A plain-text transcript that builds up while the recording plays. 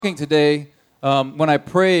Today, when I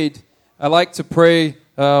prayed, I like to pray.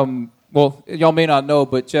 Well, y'all may not know,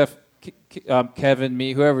 but Jeff, Kevin,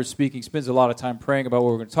 me, whoever's speaking, spends a lot of time praying about what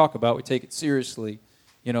we're going to talk about. We take it seriously,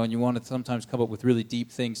 and you want to sometimes come up with really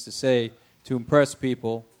deep things to say to impress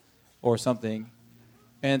people or something.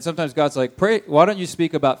 And sometimes God's like, pray. Why don't you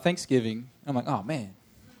speak about Thanksgiving? I'm like, oh man,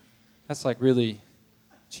 that's like really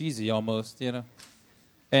cheesy almost,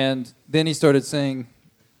 And then he started saying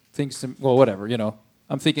things to, well, whatever,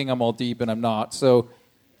 I'm thinking I'm all deep, and I'm not. So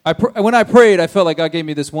when I prayed, I felt like God gave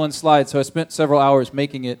me this one slide, so I spent several hours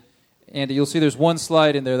making it. And you'll see there's one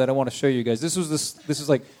slide in there that I want to show you guys. This is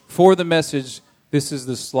like, for the message, this is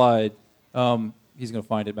the slide. He's going to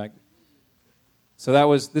find it back. So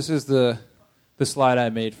this is the slide I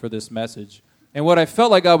made for this message. And what I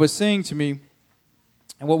felt like God was saying to me,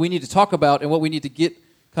 and what we need to talk about, and what we need to get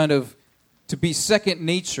kind of to be second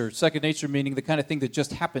nature meaning the kind of thing that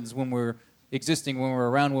just happens when we're existing, when we're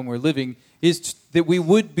around, when we're living, is that we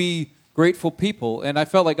would be grateful people. And I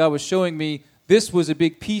felt like God was showing me this was a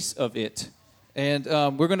big piece of it. And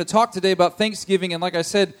we're going to talk today about Thanksgiving. And like I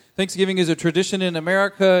said, Thanksgiving is a tradition in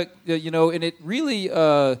America, and it really,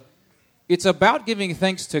 it's about giving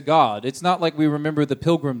thanks to God. It's not like we remember the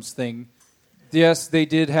Pilgrims thing. Yes, they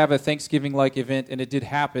did have a Thanksgiving-like event, and it did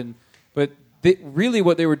happen. But really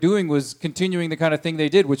what they were doing was continuing the kind of thing they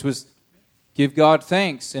did, which was give God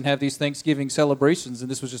thanks and have these Thanksgiving celebrations.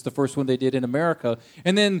 And this was just the first one they did in America.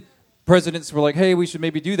 And then presidents were like, hey, we should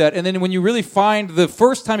maybe do that. And then when you really find the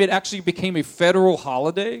first time it actually became a federal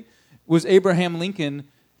holiday was Abraham Lincoln.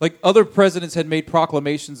 Like, other presidents had made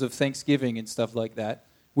proclamations of Thanksgiving and stuff like that,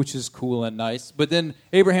 which is cool and nice. But then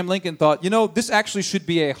Abraham Lincoln thought, this actually should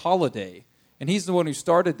be a holiday. And he's the one who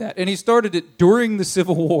started that. And he started it during the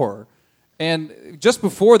Civil War. And just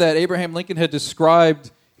before that, Abraham Lincoln had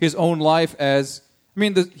described his own life as,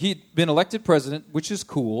 he'd been elected president, which is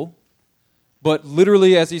cool, but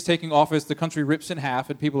literally as he's taking office, the country rips in half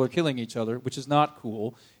and people are killing each other, which is not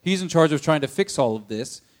cool. He's in charge of trying to fix all of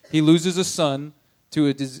this. He loses a son to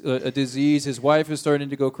a disease. His wife is starting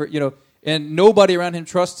to go crazy, and nobody around him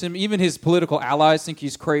trusts him. Even his political allies think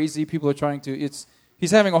he's crazy. People are trying to,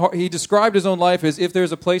 he described his own life as, if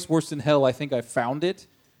there's a place worse than hell, I think I found it.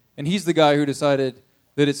 And he's the guy who decided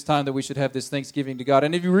that it's time that we should have this Thanksgiving to God.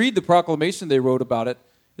 And if you read the proclamation they wrote about it,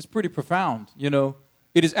 it's pretty profound,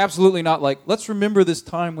 It is absolutely not like, let's remember this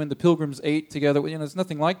time when the Pilgrims ate together. It's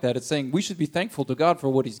nothing like that. It's saying we should be thankful to God for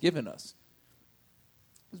what he's given us.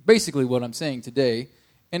 It's basically what I'm saying today.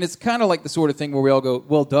 And it's kind of like the sort of thing where we all go,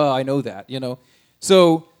 well, duh, I know that,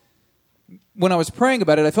 So when I was praying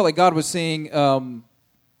about it, I felt like God was saying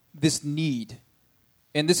this need.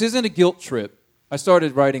 And this isn't a guilt trip. I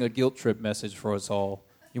started writing a guilt trip message for us all.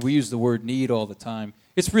 We use the word need all the time.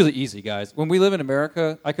 It's really easy, guys. When we live in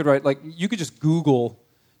America, I could write, you could just Google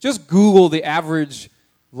the average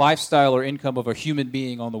lifestyle or income of a human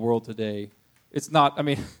being on the world today. It's not,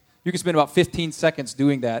 you can spend about 15 seconds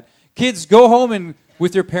doing that. Kids, go home and,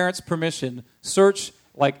 with your parents' permission, search,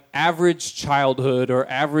 average childhood or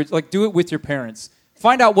average, do it with your parents.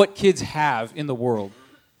 Find out what kids have in the world.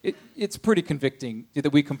 It's pretty convicting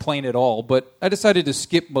that we complain at all, but I decided to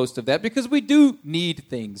skip most of that because we do need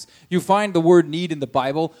things. You find the word need in the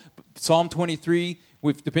Bible. Psalm 23,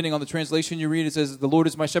 depending on the translation you read, it says, the Lord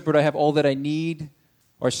is my shepherd, I have all that I need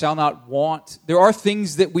or shall not want. There are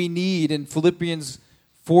things that we need, and Philippians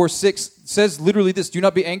 4:6 says literally this, do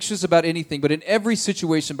not be anxious about anything, but in every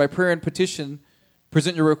situation, by prayer and petition,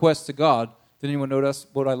 present your requests to God. Did anyone notice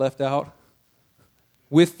what I left out?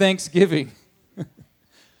 With thanksgiving.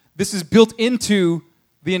 This is built into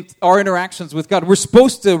our interactions with God. We're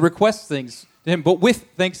supposed to request things to him, but with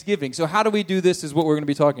thanksgiving. So how do we do this is what we're going to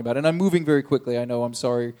be talking about. And I'm moving very quickly. I know, I'm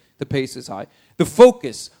sorry, the pace is high. The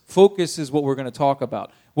focus is what we're going to talk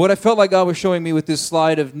about. What I felt like God was showing me with this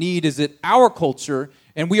slide of need is that our culture,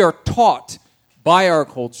 and we are taught by our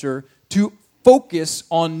culture to focus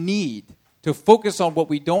on need, to focus on what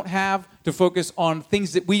we don't have, to focus on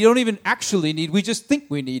things that we don't even actually need. We just think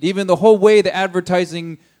we need. Even the whole way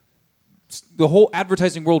the whole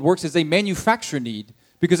advertising world works is they manufacture need.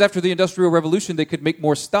 Because after the Industrial Revolution, they could make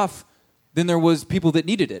more stuff than there was people that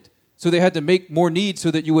needed it. So they had to make more need so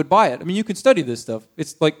that you would buy it. You can study this stuff.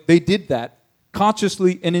 It's like they did that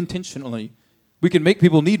consciously and intentionally. We can make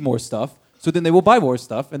people need more stuff, so then they will buy more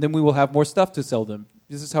stuff, and then we will have more stuff to sell them.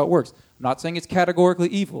 This is how it works. I'm not saying it's categorically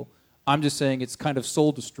evil. I'm just saying it's kind of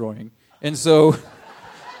soul-destroying. And so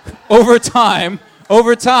over time,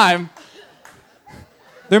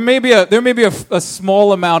 there may be a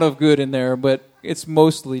small amount of good in there, but it's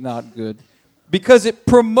mostly not good. Because it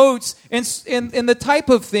promotes, and the type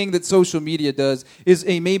of thing that social media does is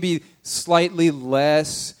maybe slightly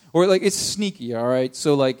less, or like it's sneaky, all right?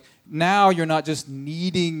 So like now you're not just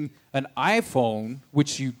needing an iPhone,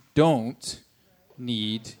 which you don't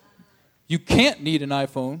need. You can't need an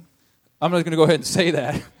iPhone. I'm not going to go ahead and say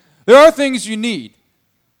that. There are things you need,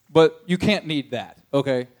 but you can't need that,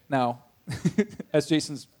 okay? Now, as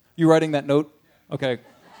Jason's, you writing that note? Okay.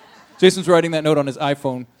 Jason's writing that note on his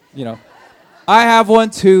iPhone, I have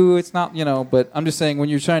one too. It's not, but I'm just saying when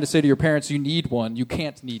you're trying to say to your parents you need one, you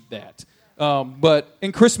can't need that. But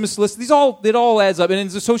in Christmas lists, it all adds up. And in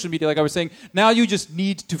the social media, like I was saying, now you just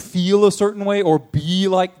need to feel a certain way or be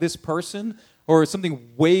like this person or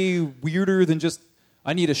something way weirder than just,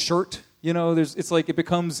 I need a shirt. It's like it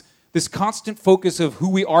becomes this constant focus of who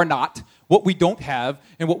we are not, what we don't have,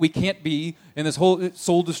 and what we can't be, and this whole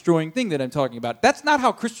soul-destroying thing that I'm talking about. That's not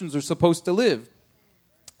how Christians are supposed to live.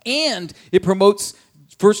 And it promotes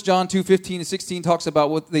 1 John 2:15 and 16 talks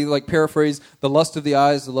about what they like paraphrase, the lust of the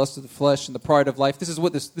eyes, the lust of the flesh, and the pride of life. This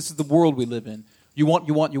is the world we live in. You want,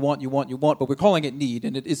 but we're calling it need,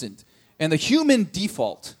 and it isn't. And the human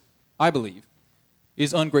default, I believe,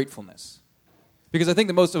 is ungratefulness. Because I think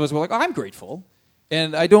that most of us were like, I'm grateful.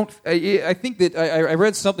 And I think that I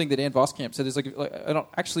read something that Ann Voskamp said. It's like I don't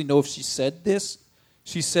actually know if she said this.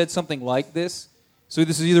 She said something like this. So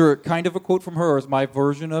this is either kind of a quote from her or it's my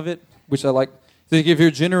version of it, which I like. Like if you're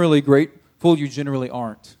generally grateful, you generally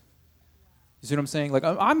aren't. You see what I'm saying? Like,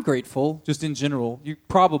 I'm grateful, just in general. You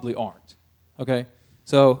probably aren't. Okay?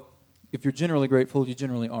 So if you're generally grateful, you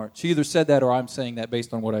generally aren't. She either said that or I'm saying that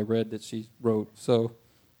based on what I read that she wrote. So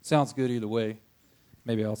it sounds good either way.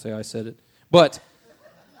 Maybe I'll say I said it. But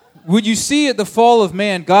would you see at the fall of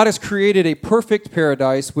man, God has created a perfect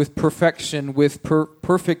paradise with perfection, with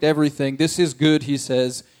perfect everything. This is good, he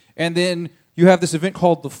says. And then you have this event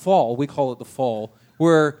called the fall. We call it the fall,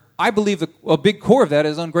 where I believe a big core of that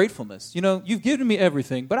is ungratefulness. You've given me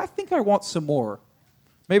everything, but I think I want some more.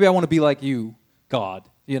 Maybe I want to be like you, God.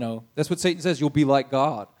 That's what Satan says. You'll be like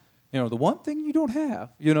God. The one thing you don't have,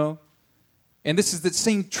 And this is the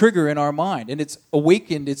same trigger in our mind. And it's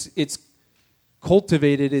awakened, it's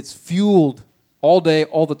cultivated, it's fueled all day,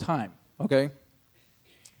 all the time, okay?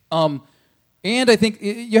 And I think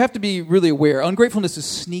you have to be really aware. Ungratefulness is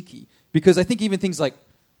sneaky because I think even things like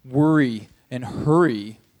worry and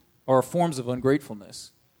hurry are forms of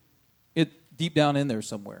ungratefulness. Deep down in there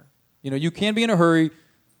somewhere. You can be in a hurry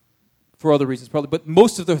for other reasons probably, but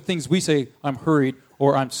most of the things we say, I'm hurried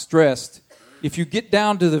or I'm stressed, if you get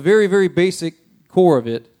down to the very, very basic core of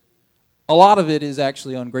it, a lot of it is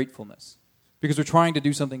actually ungratefulness. Because we're trying to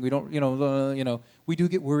do something we don't, we do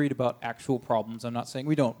get worried about actual problems. I'm not saying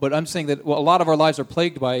we don't. But I'm saying that a lot of our lives are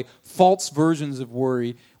plagued by false versions of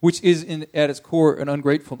worry, which is at its core an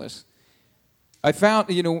ungratefulness. I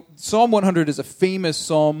found, Psalm 100 is a famous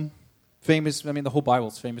psalm. Famous, the whole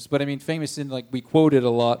Bible's famous. But famous in we quote it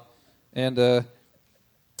a lot. And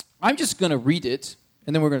I'm just going to read it,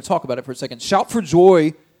 and then we're going to talk about it for a second. Shout for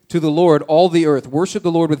joy to the Lord, all the earth. Worship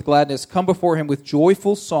the Lord with gladness. Come before him with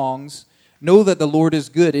joyful songs. Know that the Lord is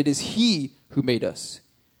good. It is he who made us,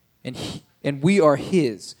 and we are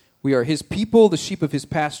his. We are his people, the sheep of his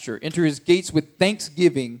pasture. Enter his gates with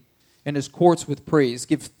thanksgiving and his courts with praise.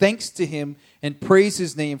 Give thanks to him and praise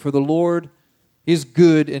his name, for the Lord is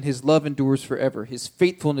good and his love endures forever. His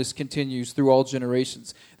faithfulness continues through all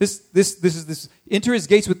generations. This enter his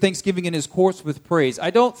gates with thanksgiving and his courts with praise. I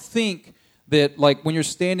don't think that when you're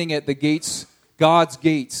standing at the gates, God's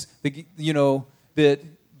gates, that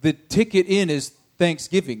the ticket in is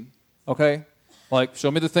thanksgiving, okay? Show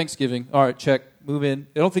me the thanksgiving. All right, check, move in.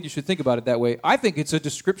 I don't think you should think about it that way. I think it's a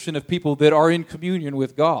description of people that are in communion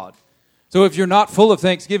with God. So if you're not full of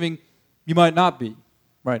thanksgiving, you might not be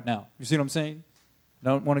right now. You see what I'm saying? I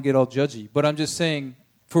don't want to get all judgy, but I'm just saying,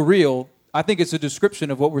 for real, I think it's a description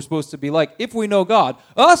of what we're supposed to be like if we know God.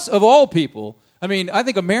 Us, of all people. I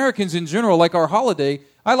think Americans in general, like our holiday,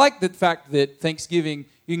 I like the fact that Thanksgiving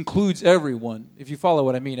includes everyone, if you follow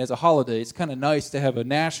what I mean, as a holiday. It's kind of nice to have a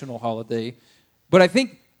national holiday. But I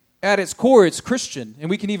think at its core, it's Christian, and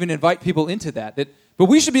we can even invite people into that. But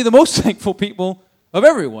we should be the most thankful people of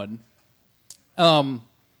everyone. And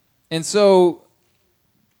so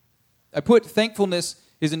I put thankfulness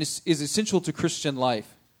is essential to Christian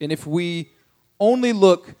life. And if we only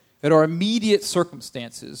look at our immediate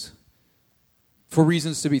circumstances for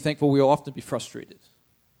reasons to be thankful, we'll often be frustrated.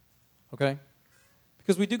 Okay?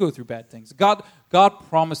 Because we do go through bad things. God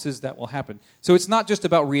promises that will happen. So it's not just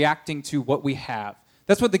about reacting to what we have.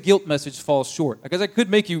 That's what the guilt message falls short. Because I could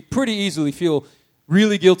make you pretty easily feel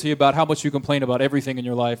really guilty about how much you complain about everything in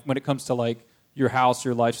your life when it comes to your house,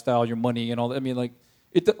 your lifestyle, your money, and all that.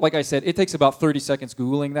 Like I said, it takes about 30 seconds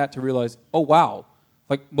Googling that to realize, oh, wow.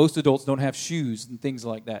 like most adults don't have shoes and things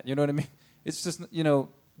like that. You know what I mean? It's just,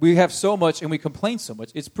 we have so much and we complain so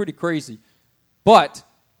much. It's pretty crazy. But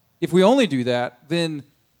if we only do that, then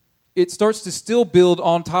it starts to still build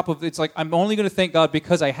on top of, it's like, I'm only going to thank God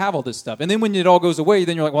because I have all this stuff. And then when it all goes away,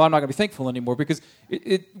 then you're like, well, I'm not going to be thankful anymore, because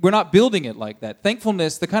we're not building it like that.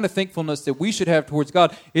 Thankfulness, the kind of thankfulness that we should have towards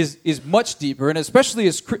God is much deeper. And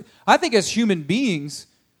especially I think as human beings,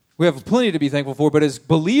 we have plenty to be thankful for, but as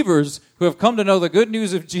believers who have come to know the good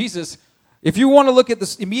news of Jesus, if you want to look at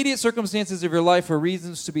the immediate circumstances of your life for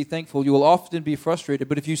reasons to be thankful, you will often be frustrated.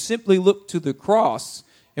 But if you simply look to the cross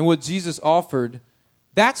and what Jesus offered,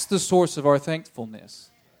 that's the source of our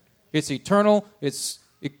thankfulness. It's eternal. We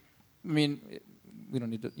don't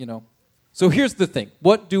need to, So here's the thing.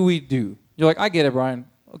 What do we do? You're like, I get it, Brian.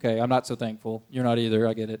 Okay, I'm not so thankful. You're not either.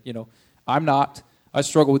 I get it. I'm not. I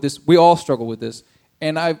struggle with this. We all struggle with this.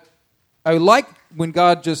 And I like when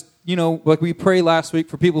God just, like we pray last week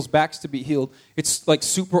for people's backs to be healed. It's like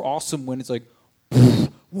super awesome when it's like,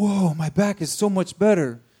 whoa, my back is so much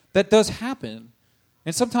better. That does happen.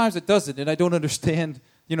 And sometimes it doesn't, and I don't understand.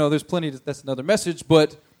 There's plenty, that's another message,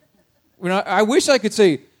 but I wish I could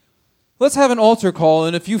say, let's have an altar call,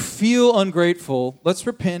 and if you feel ungrateful, let's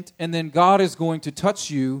repent, and then God is going to touch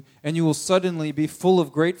you, and you will suddenly be full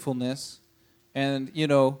of gratefulness, and,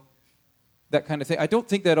 that kind of thing. I don't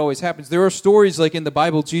think that always happens. There are stories like in the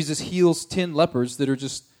Bible, Jesus heals 10 lepers that are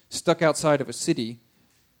just stuck outside of a city.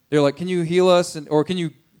 They're like, can you heal us? I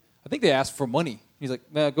think they asked for money. He's like,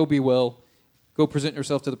 go be well. Go present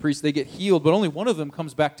yourself to the priest. They get healed, but only one of them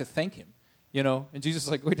comes back to thank him. And Jesus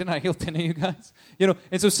is like, wait, didn't I heal 10 of you guys?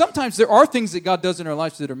 And so sometimes there are things that God does in our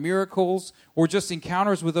lives that are miracles or just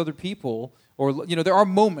encounters with other people. Or, there are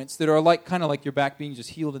moments that are kind of like your back being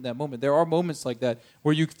just healed in that moment. There are moments like that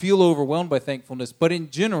where you feel overwhelmed by thankfulness. But in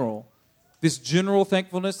general, this general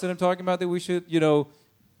thankfulness that I'm talking about that we should,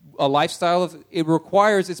 a lifestyle of,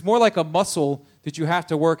 it's more like a muscle that you have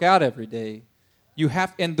to work out every day.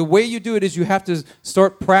 And the way you do it is you have to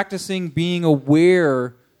start practicing being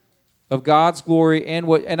aware of God's glory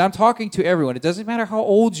and I'm talking to everyone. It doesn't matter how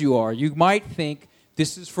old you are. You might think,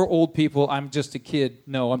 this is for old people, I'm just a kid.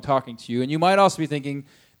 No, I'm talking to you. And you might also be thinking,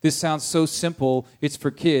 this sounds so simple, it's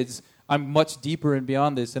for kids. I'm much deeper and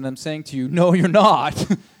beyond this. And I'm saying to you, no, you're not.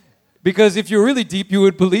 Because if you're really deep, you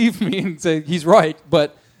would believe me and say, he's right.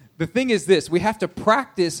 But the thing is this, we have to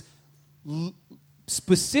practice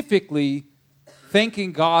specifically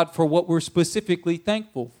thanking God for what we're specifically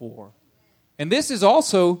thankful for. And this is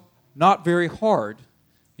also not very hard,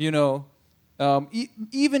 even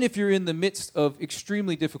if you're in the midst of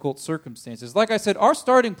extremely difficult circumstances. Like I said, our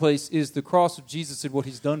starting place is the cross of Jesus and what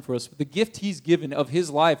he's done for us, the gift he's given of his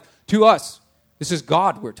life to us. This is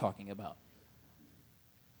God we're talking about.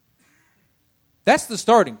 That's the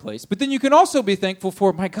starting place. But then you can also be thankful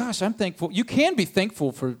for, my gosh, I'm thankful. You can be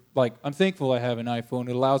thankful for, I'm thankful I have an iPhone.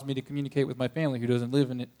 It allows me to communicate with my family who doesn't live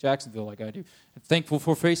in Jacksonville like I do. I'm thankful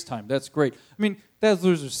for FaceTime. That's great.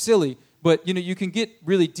 Those are silly, but, you can get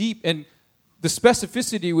really deep. And the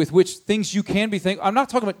specificity with which things you can be thankful, I'm not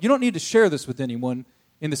talking about, you don't need to share this with anyone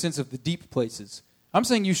in the sense of the deep places. I'm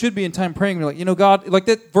saying you should be in time praying. You're like, God, like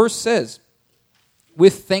that verse says,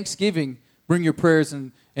 with thanksgiving, bring your prayers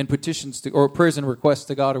and petitions or prayers and requests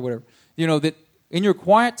to God or whatever. That in your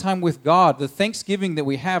quiet time with God, the thanksgiving that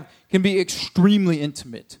we have can be extremely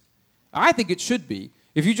intimate. I think it should be.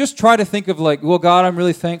 If you just try to think of God, I'm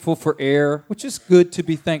really thankful for air, which is good to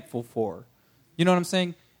be thankful for. You know what I'm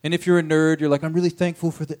saying? And if you're a nerd, you're like, I'm really thankful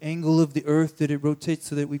for the angle of the earth that it rotates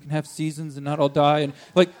so that we can have seasons and not all die. And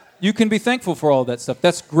you can be thankful for all that stuff.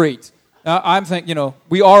 That's great. We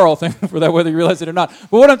are all thankful for that, whether you realize it or not.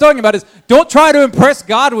 But what I'm talking about is, don't try to impress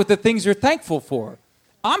God with the things you're thankful for.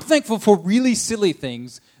 I'm thankful for really silly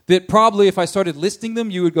things that probably if I started listing them,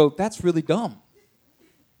 you would go, that's really dumb.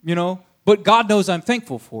 But God knows I'm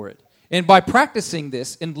thankful for it. And by practicing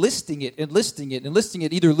this and listing it,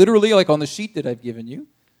 either literally like on the sheet that I've given you,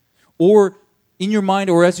 or in your mind,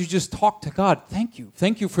 or as you just talk to God, thank you.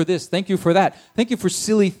 Thank you for this. Thank you for that. Thank you for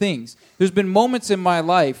silly things. There's been moments in my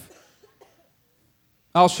life,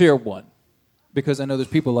 I'll share one, because I know there's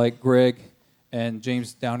people like Greg and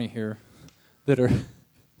James Downey here that are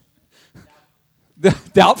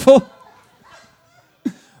doubtful.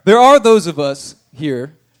 There are those of us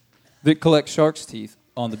here that collect shark's teeth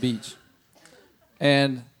on the beach.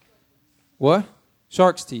 And what?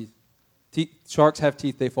 Shark's teeth. Sharks have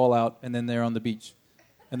teeth, they fall out, and then they're on the beach.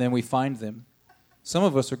 And then we find them. Some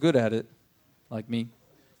of us are good at it, like me.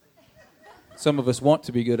 Some of us want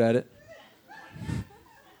to be good at it.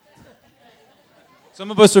 Some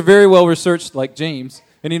of us are very well researched, like James,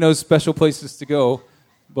 and he knows special places to go.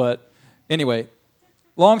 But anyway,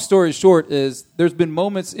 long story short is there's been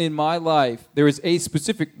moments in my life, there is a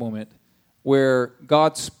specific moment where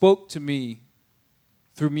God spoke to me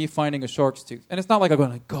through me finding a shark's tooth. And it's not like I'm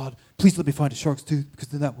going like, God, please let me find a shark's tooth because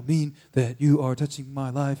then that will mean that you are touching my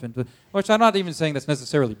life. And which I'm not even saying that's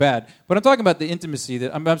necessarily bad, but I'm talking about the intimacy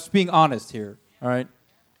that I'm just being honest here, all right?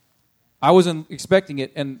 I wasn't expecting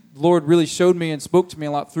it, and the Lord really showed me and spoke to me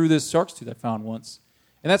a lot through this shark's tooth I found once.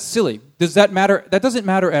 And that's silly. Does that matter? That doesn't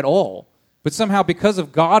matter at all. But somehow because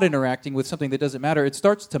of God interacting with something that doesn't matter, it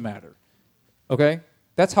starts to matter. Okay?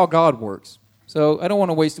 That's how God works. So I don't want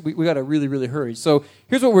to waste, we got to really, really hurry. So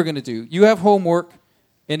here's what we're going to do. You have homework,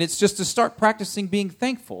 and it's just to start practicing being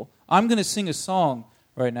thankful. I'm going to sing a song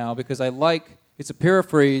right now because it's a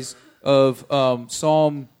paraphrase of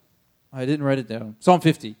Psalm, I didn't write it down, Psalm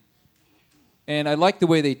 50. And I like the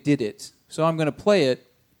way they did it. So I'm going to play it.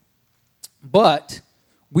 But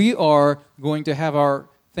we are going to have our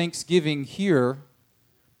Thanksgiving here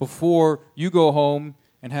before you go home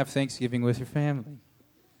and have Thanksgiving with your family.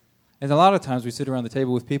 And a lot of times we sit around the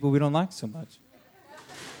table with people we don't like so much.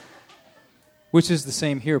 Which is the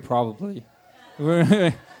same here, probably.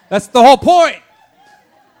 That's the whole point.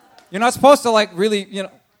 You're not supposed to really,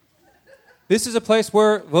 this is a place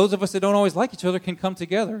where those of us that don't always like each other can come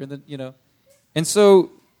together. And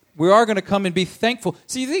so we are going to come and be thankful.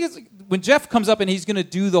 See, the thing is, when Jeff comes up and he's going to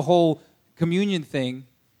do the whole communion thing,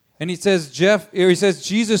 and he says,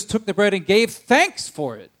 Jesus took the bread and gave thanks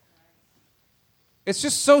for it. It's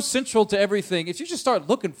just so central to everything. If you just start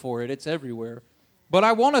looking for it, it's everywhere. But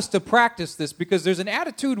I want us to practice this because there's an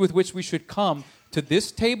attitude with which we should come to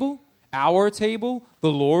this table, our table,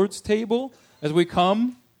 the Lord's table, as we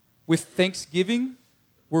come with thanksgiving.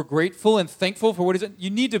 We're grateful and thankful for what is it.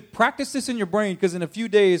 You need to practice this in your brain because in a few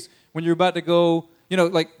days when you're about to go,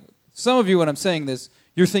 some of you when I'm saying this,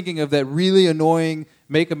 you're thinking of that really annoying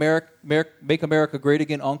Make America Great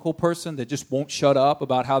Again uncle person that just won't shut up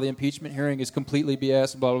about how the impeachment hearing is completely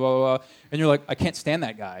BS, blah, blah, blah, blah. And you're like, I can't stand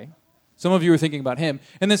that guy. Some of you are thinking about him.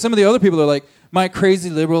 And then some of the other people are like, my crazy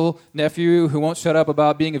liberal nephew who won't shut up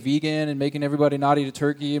about being a vegan and making everybody not eat a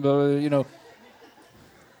turkey, blah, blah, blah,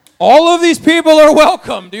 All of these people are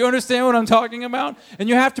welcome. Do you understand what I'm talking about? And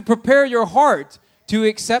you have to prepare your heart to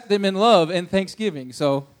accept them in love and thanksgiving.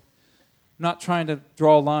 So I'm not trying to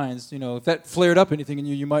draw lines. If that flared up anything in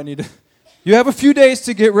you, you might need to. You have a few days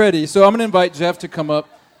to get ready. So I'm going to invite Jeff to come up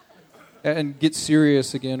and get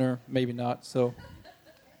serious again, or maybe not. So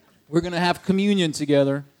we're going to have communion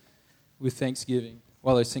together with Thanksgiving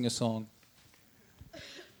while I sing a song.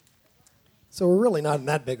 So we're really not in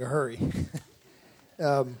that big a hurry.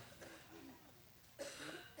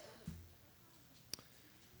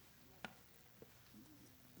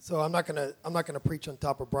 So I'm not gonna preach on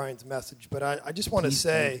top of Brian's message, but I just want to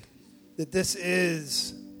say that this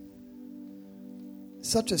is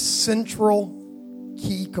such a central,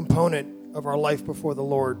 key component of our life before the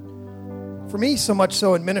Lord. For me, so much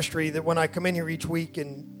so in ministry that when I come in here each week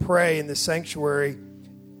and pray in this sanctuary,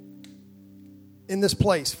 in this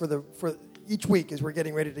place for each week as we're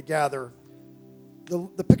getting ready to gather,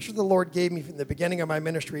 the picture the Lord gave me from the beginning of my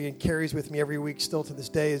ministry and carries with me every week still to this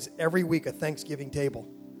day is every week a Thanksgiving table.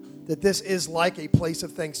 That this is like a place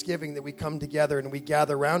of thanksgiving that we come together and we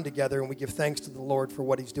gather around together and we give thanks to the Lord for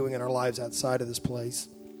what he's doing in our lives outside of this place.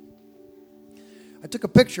 I took a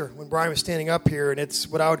picture when Brian was standing up here, and it's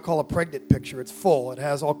what I would call a pregnant picture. It's full. It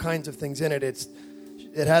has all kinds of things in it. It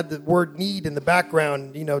had the word need in the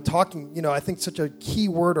background, talking, I think such a key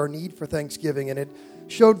word, our need for Thanksgiving. And it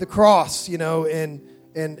showed the cross,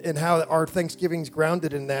 and how our Thanksgiving's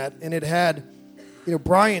grounded in that. And it had,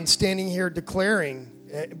 Brian standing here declaring,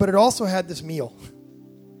 but it also had this meal.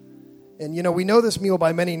 And, we know this meal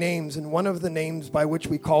by many names, and one of the names by which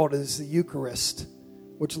we call it is the Eucharist,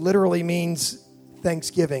 which literally means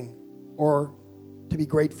thanksgiving or to be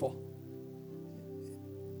grateful.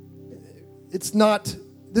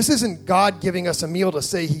 This isn't God giving us a meal to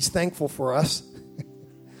say he's thankful for us.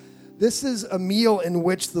 This is a meal in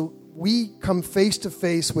which we come face to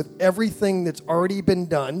face with everything that's already been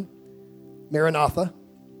done, Maranatha,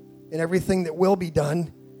 and everything that will be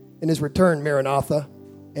done in his return, Maranatha,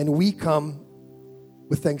 and we come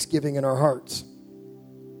with thanksgiving in our hearts.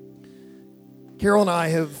 Carol and I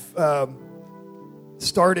have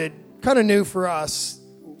started, kind of new for us,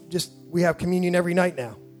 we have communion every night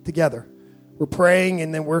now together. We're praying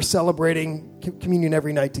and then we're celebrating communion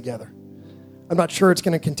every night together. I'm not sure it's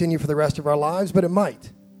going to continue for the rest of our lives, but it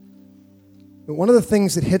might. But one of the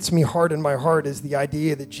things that hits me hard in my heart is the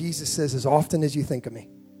idea that Jesus says, as often as you think of me.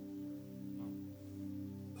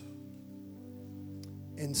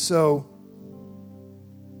 And so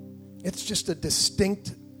it's just a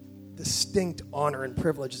distinct distinct honor and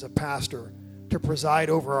privilege as a pastor to preside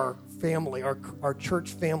over our family, our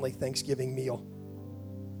church family Thanksgiving meal.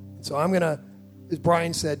 So I'm going to, as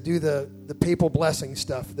Brian said, do the papal blessing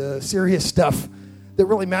stuff, the serious stuff that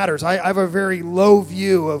really matters. I have a very low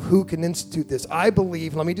view of who can institute this. I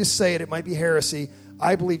believe, let me just say it might be heresy,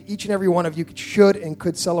 I believe each and every one of you should and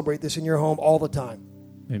could celebrate this in your home all the time.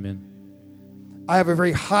 Amen. I have a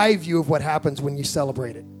very high view of what happens when you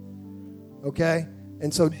celebrate it. Okay?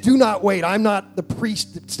 And so do not wait. I'm not the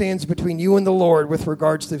priest that stands between you and the Lord with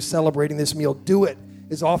regards to celebrating this meal. Do it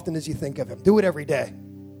as often as you think of Him. Do it every day.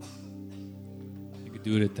 You could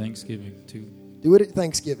do it at Thanksgiving, too. Do it at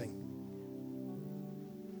Thanksgiving.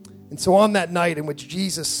 And so on that night in which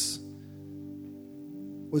Jesus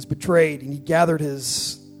was betrayed and He gathered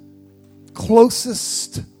His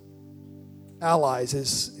closest allies,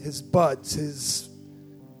 his buds, his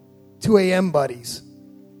 2 a.m. buddies,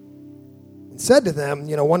 and said to them,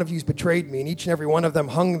 one of you's betrayed me, and each and every one of them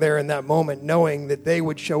hung there in that moment knowing that they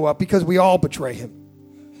would show up because we all betray Him.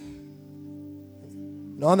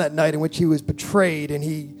 And on that night in which He was betrayed and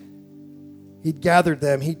he'd gathered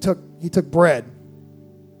them, he took bread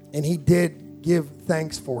and He did give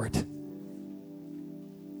thanks for it.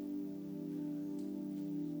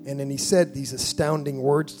 And then He said these astounding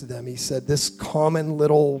words to them. He said, this common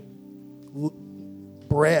little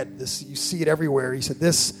bread, this, you see it everywhere. He said,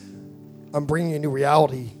 this, I'm bringing a new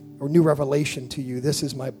reality or new revelation to you. This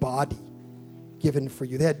is my body given for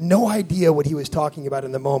you. They had no idea what He was talking about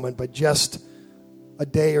in the moment, but just a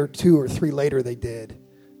day or 2 or 3 later they did.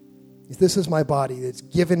 This is my body that's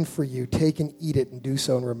given for you. Take and eat it and do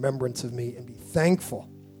so in remembrance of me and be thankful.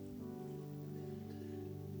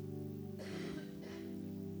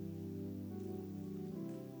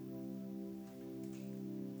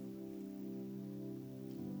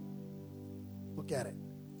 Look at it.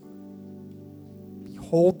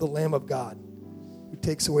 Behold the Lamb of God who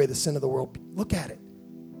takes away the sin of the world. Look at it.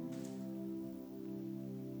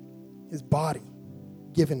 His body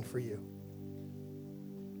given for you.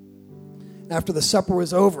 After the supper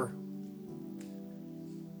was over,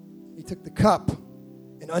 He took the cup,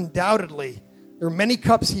 and undoubtedly, there were many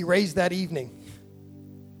cups He raised that evening.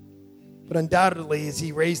 But undoubtedly, as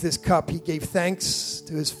He raised this cup, He gave thanks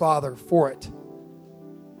to His Father for it.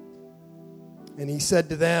 And He said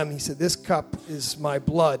to them, He said, this cup is my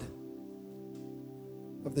blood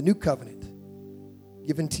of the new covenant,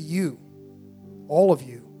 given to you, all of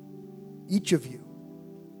you, each of you,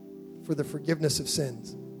 for the forgiveness of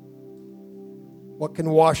sins. What can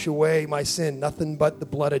wash away my sin? Nothing but the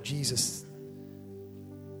blood of Jesus.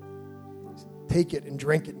 Take it and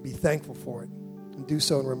drink it and be thankful for it, and do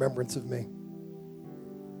so in remembrance of me.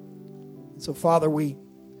 And so, Father,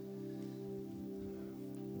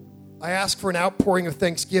 I ask for an outpouring of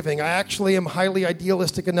thanksgiving. I actually am highly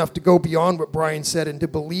idealistic enough to go beyond what Brian said and to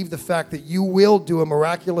believe the fact that you will do a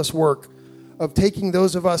miraculous work of taking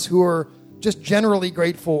those of us who are just generally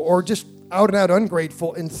grateful or just out and out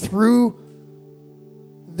ungrateful, and through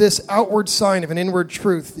this outward sign of an inward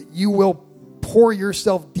truth, that you will pour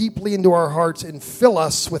yourself deeply into our hearts and fill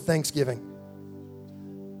us with thanksgiving.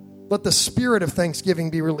 Let the spirit of thanksgiving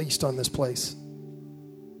be released on this place.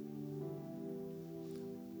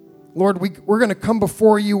 Lord, we're going to come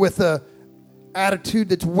before you with an attitude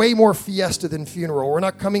that's way more fiesta than funeral. We're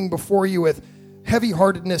not coming before you with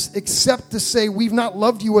heavy-heartedness, except to say we've not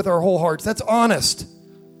loved you with our whole hearts. That's honest.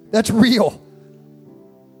 That's real.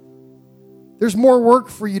 There's more work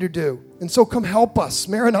for you to do. And so come help us.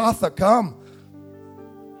 Maranatha, come.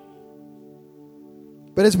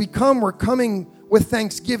 But as we come, we're coming with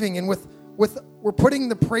thanksgiving and we're putting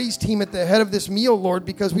the praise team at the head of this meal, Lord,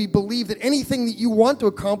 because we believe that anything that you want to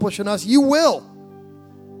accomplish in us, you will.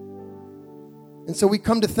 And so we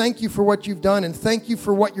come to thank you for what you've done, and thank you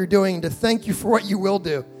for what you're doing, and to thank you for what you will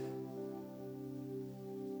do.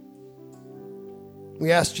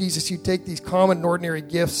 We ask, Jesus, you take these common and ordinary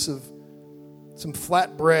gifts of some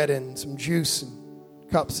flat bread and some juice and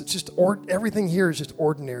cups. It's just everything here is just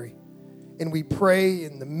ordinary. And we pray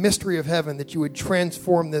in the mystery of heaven that you would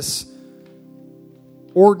transform this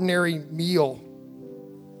ordinary meal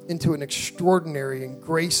into an extraordinary and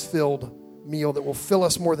grace-filled meal that will fill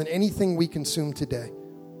us more than anything we consume today.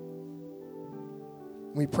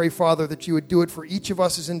 We pray, Father, that you would do it for each of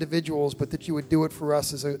us as individuals, but that you would do it for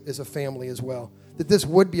us as a family as well. That this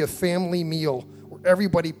would be a family meal where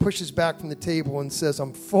everybody pushes back from the table and says,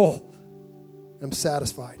 I'm full, I'm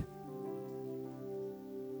satisfied.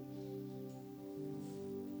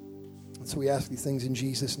 And so we ask these things in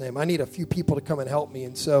Jesus' name. I need a few people to come and help me.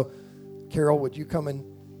 And so, Carol, would you come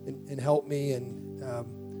and help me?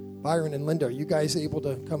 And Byron and Linda, are you guys able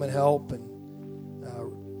to come and help? And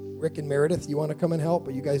Rick and Meredith, you want to come and help?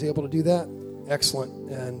 Are you guys able to do that?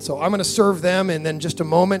 Excellent. And so I'm going to serve them, and then just a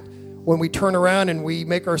moment, when we turn around and we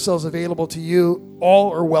make ourselves available to you,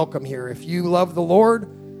 all are welcome here. If you love the Lord,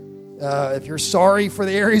 if you're sorry for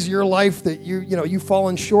the areas of your life that you've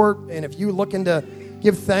fallen short, and if you're looking to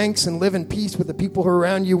give thanks and live in peace with the people who are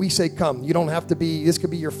around you, we say come. You don't have to be, this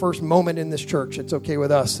could be your first moment in this church. It's okay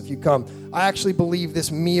with us if you come. I actually believe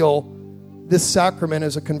this meal, this sacrament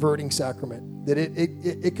is a converting sacrament, that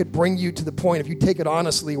it could bring you to the point, if you take it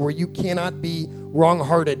honestly, where you cannot be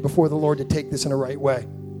wrong-hearted before the Lord to take this in a right way.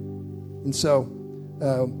 And so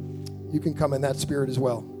you can come in that spirit as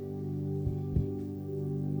well.